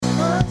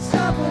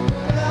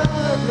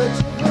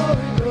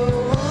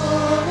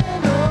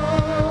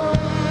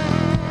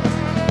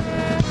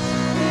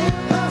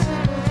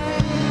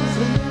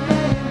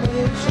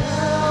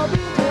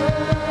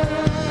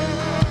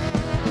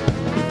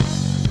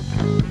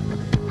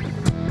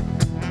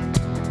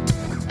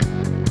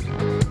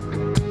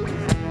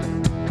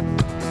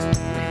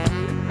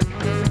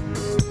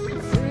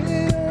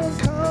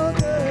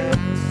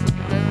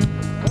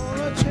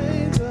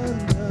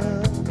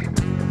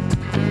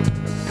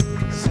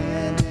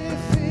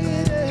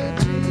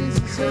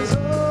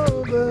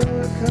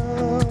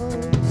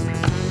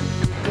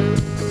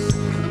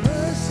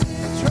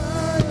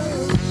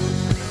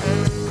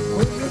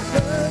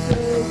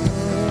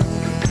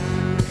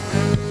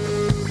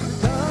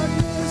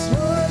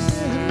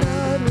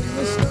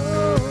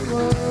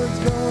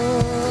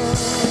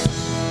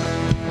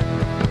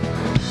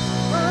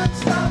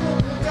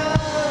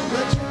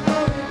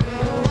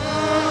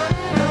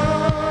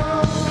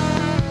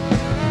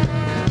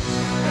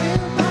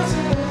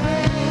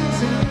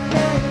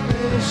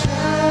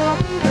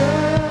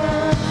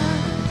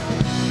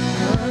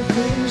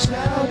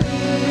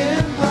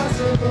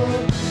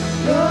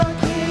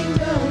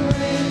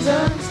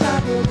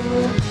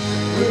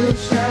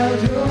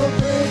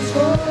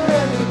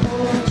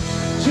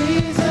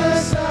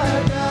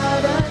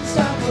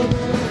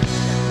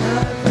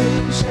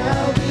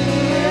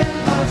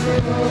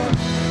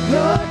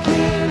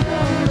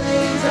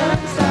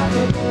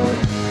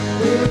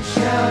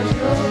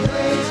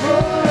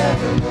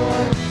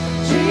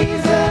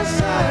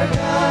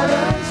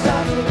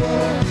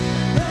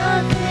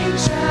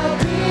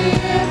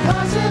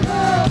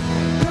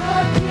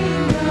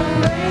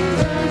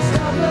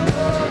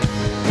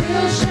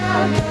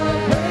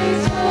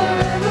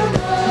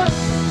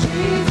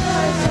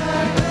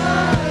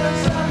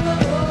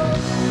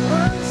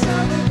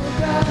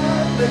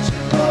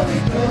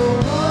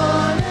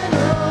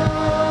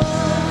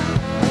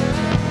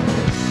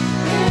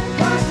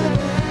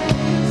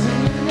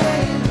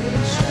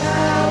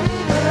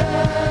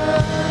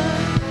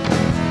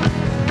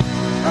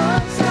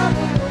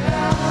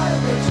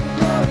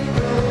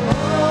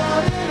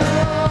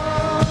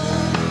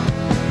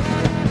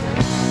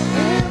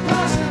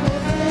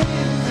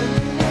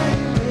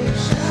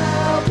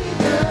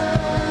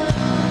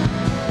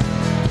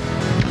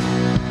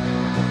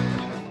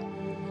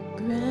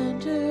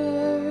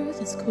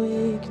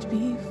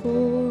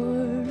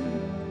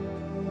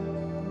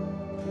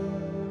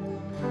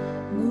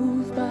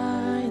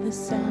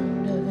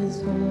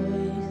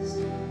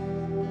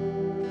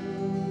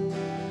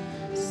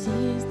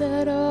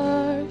that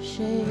are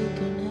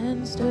shaken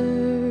and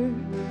stirred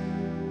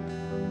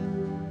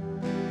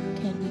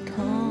can be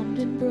calmed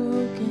and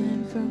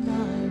broken for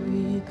my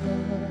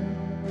regard.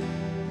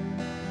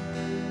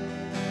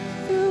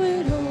 Through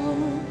it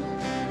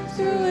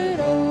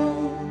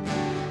all,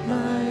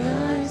 my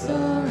eyes are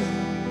on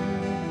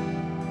you.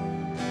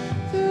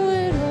 Through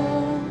it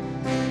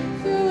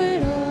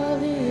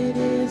all, it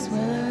is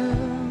well.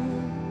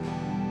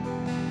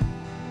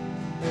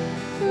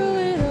 Through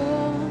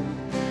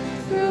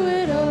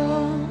it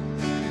all,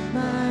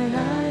 my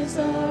eyes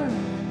are on you,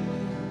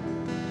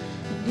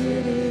 and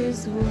it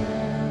is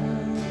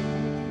well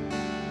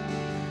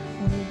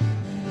with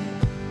me.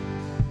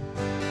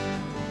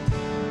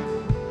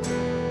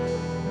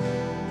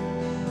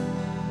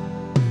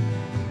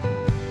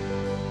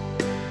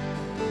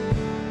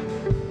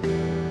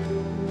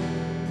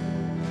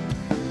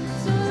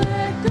 So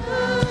let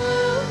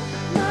go,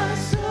 my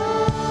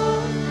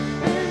soul,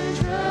 and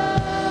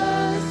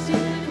trust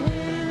in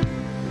Him.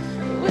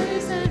 The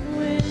waves and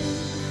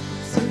winds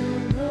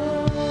soon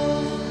know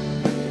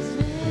His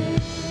name.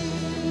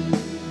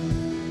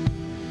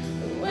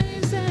 The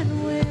waves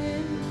and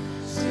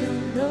winds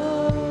soon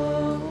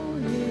know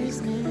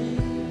His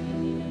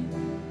name.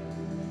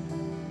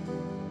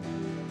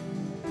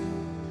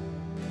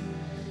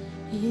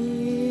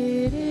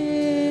 It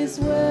is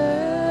well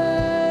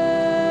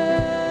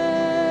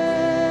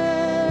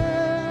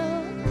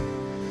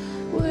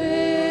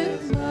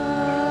with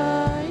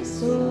my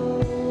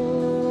soul.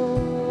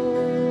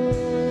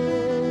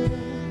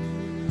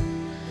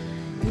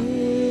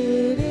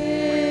 It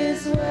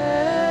is well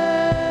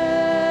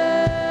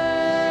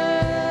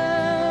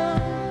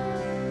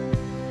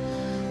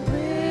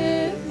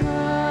with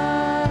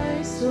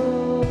my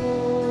soul.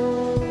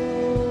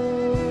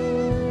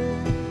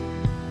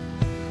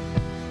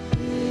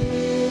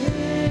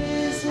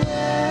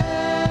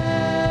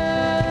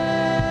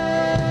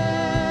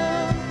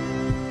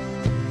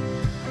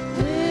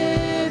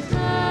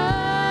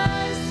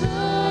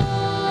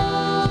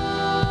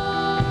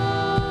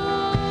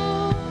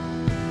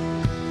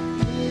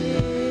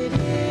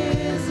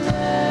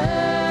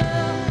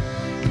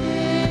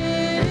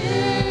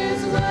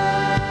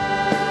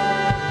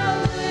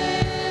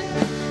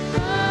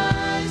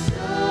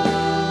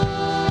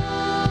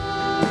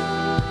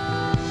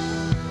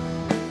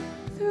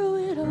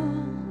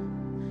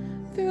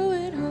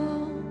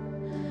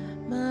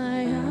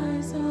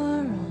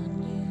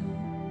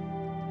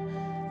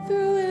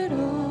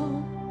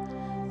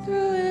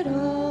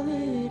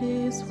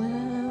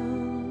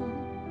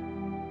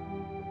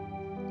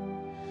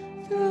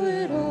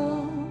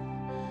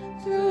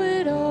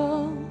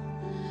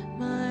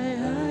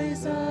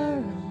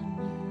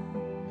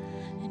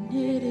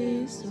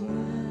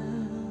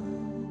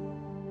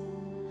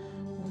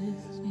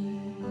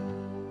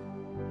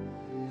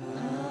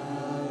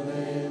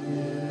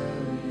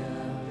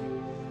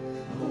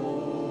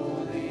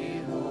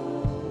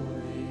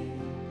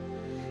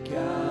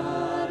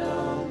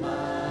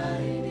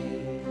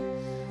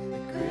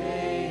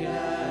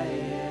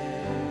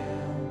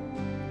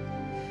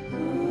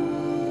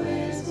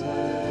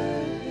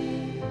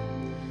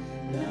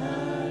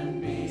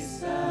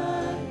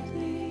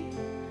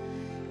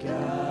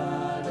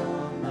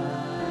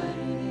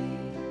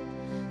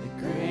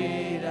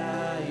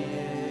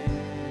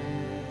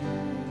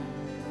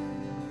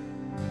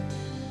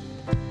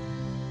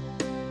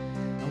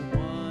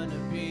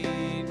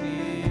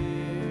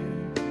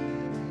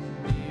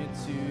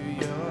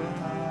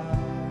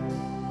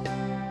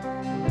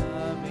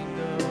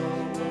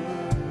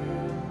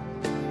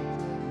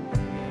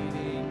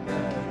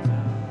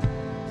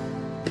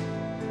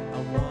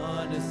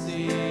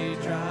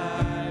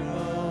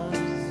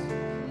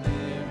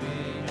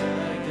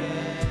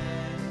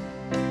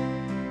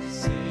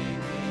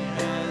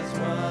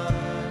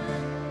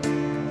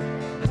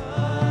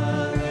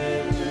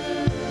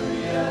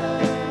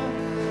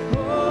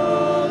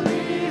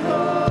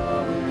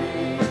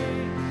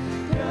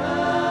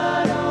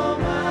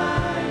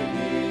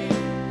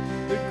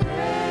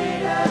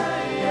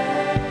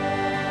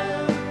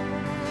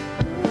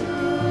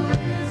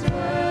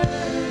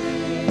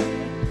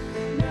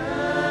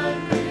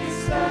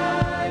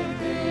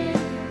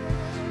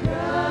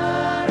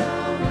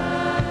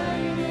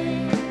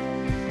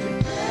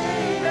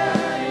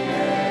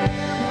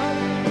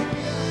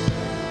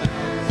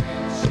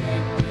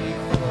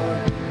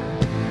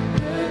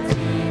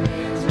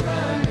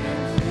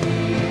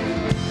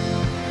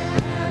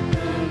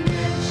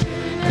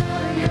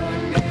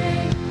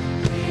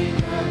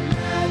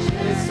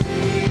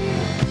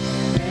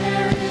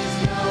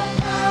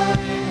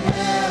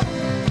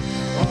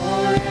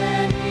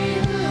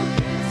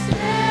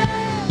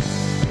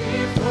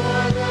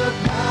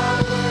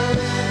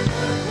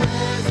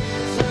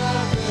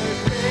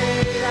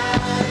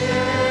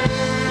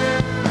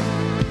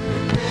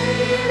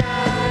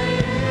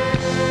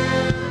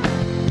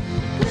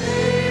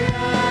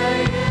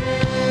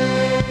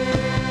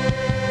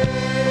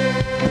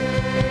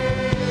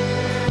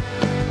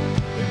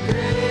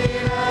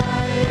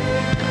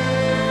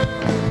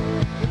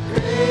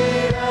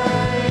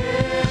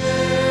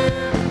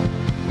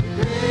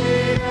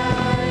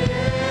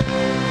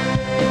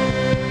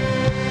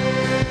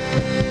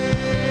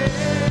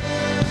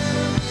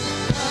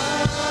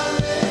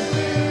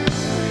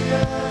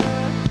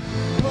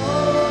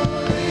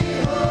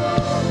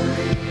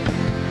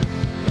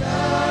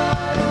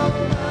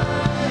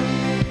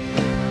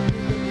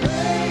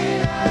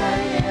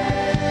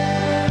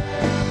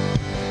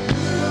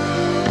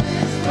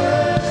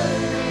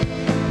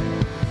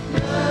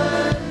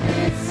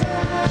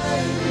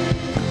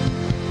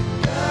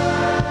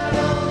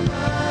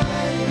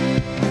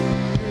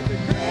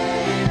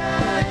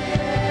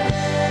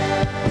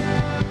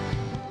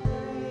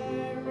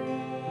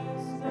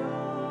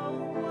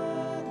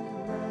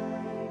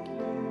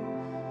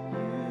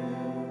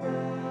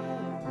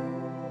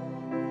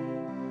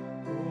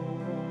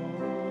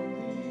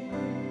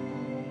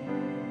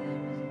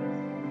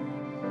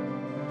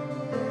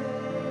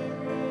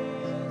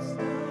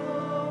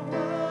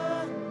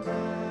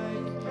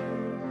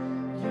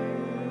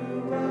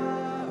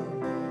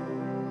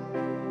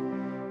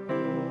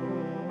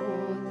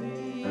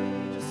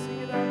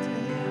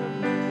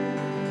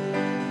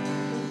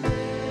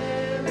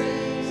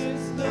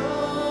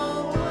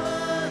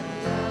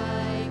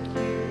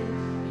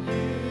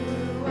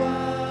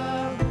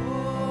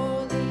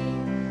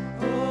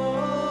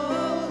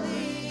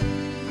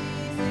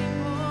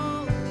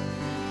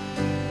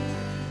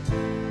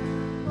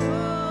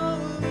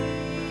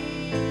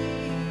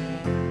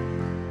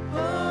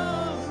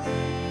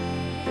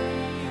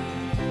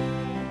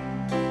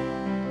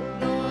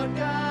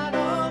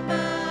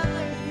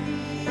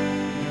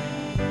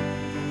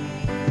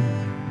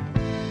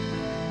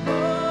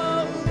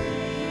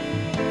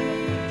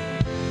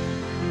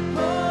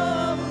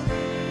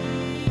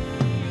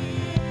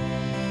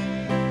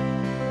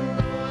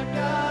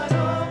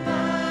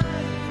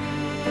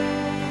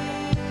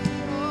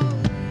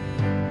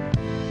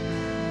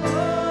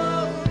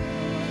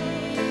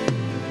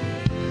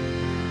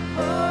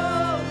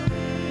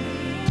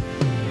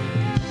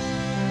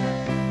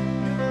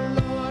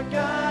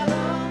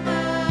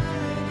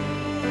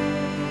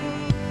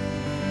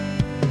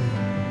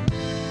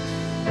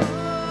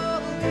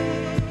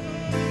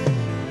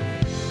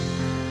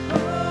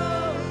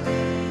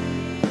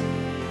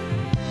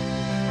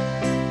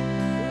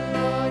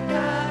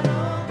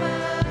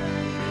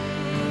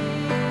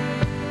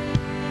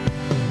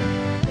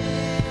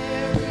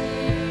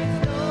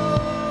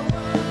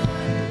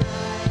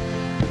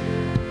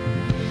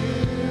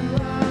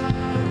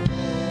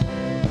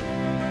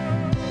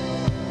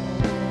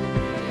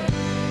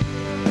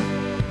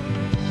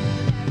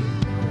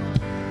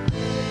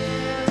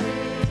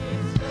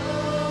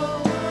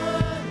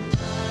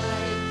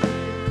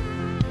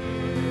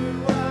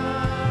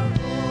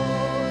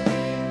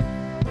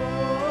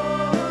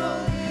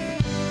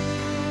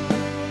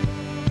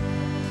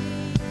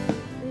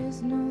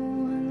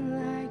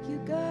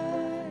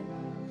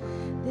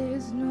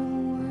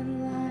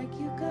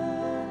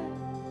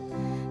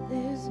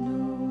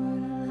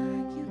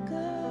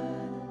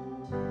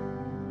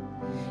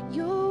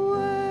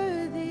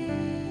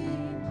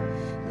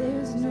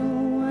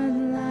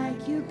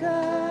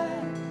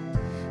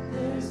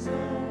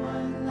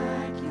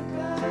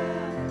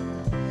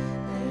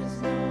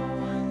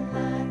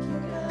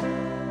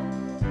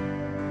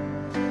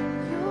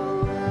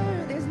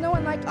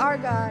 our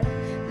God.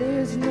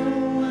 There's no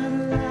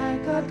one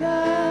like our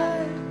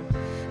God.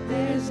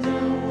 There's no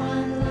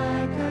one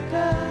like our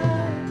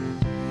God.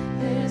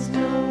 There's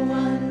no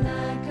one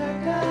like our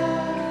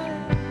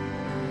God.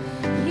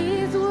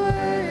 He's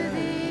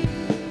worthy.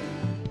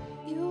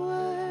 You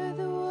were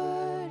the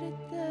Word at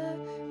the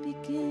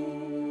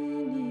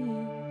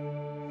beginning.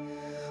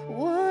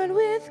 One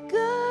with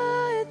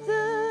God,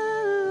 the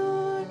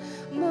Lord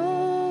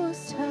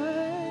Most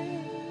High.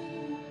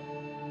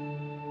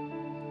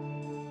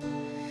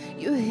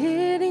 Your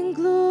hidden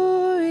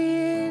glory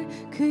in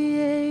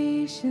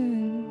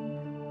creation,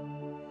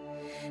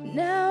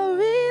 now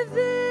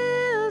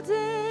revealed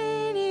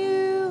in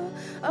you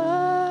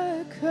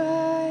are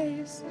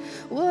Christ.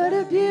 What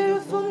a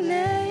beautiful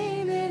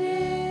name it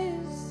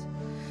is.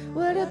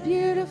 What a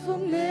beautiful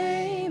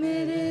name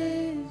it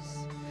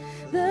is.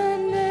 The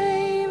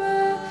name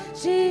of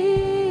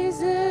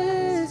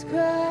Jesus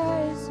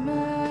Christ,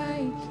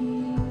 my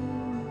King.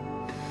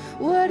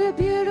 What a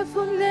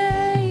beautiful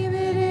name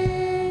it is.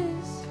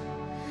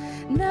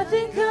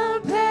 Nothing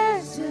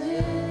compares to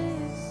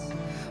this.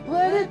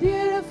 What a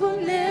beautiful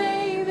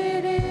name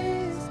it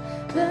is.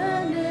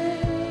 The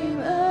name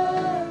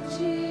of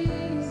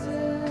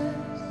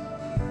Jesus.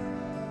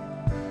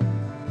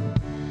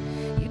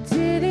 You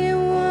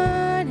didn't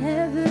want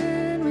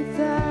heaven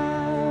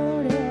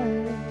without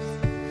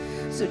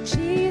us. So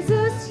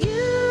Jesus,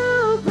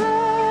 you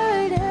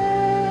brought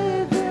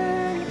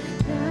heaven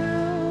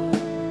down.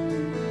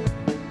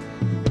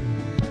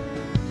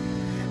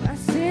 My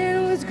sin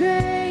was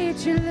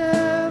great, your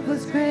love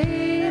was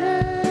greater.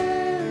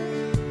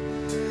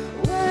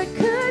 What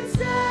could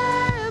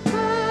separate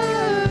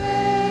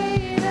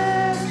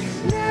us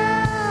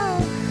now?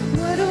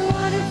 What a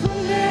wonderful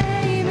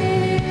name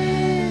it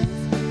is.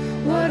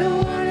 What a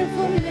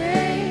wonderful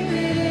name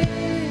it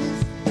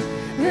is.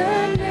 The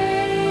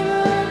name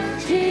of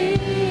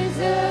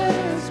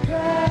Jesus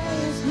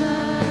Christ,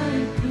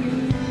 my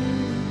King.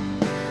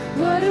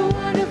 What a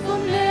wonderful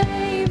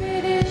name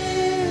it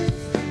is.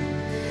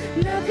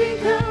 Nothing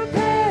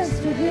compares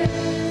to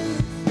this.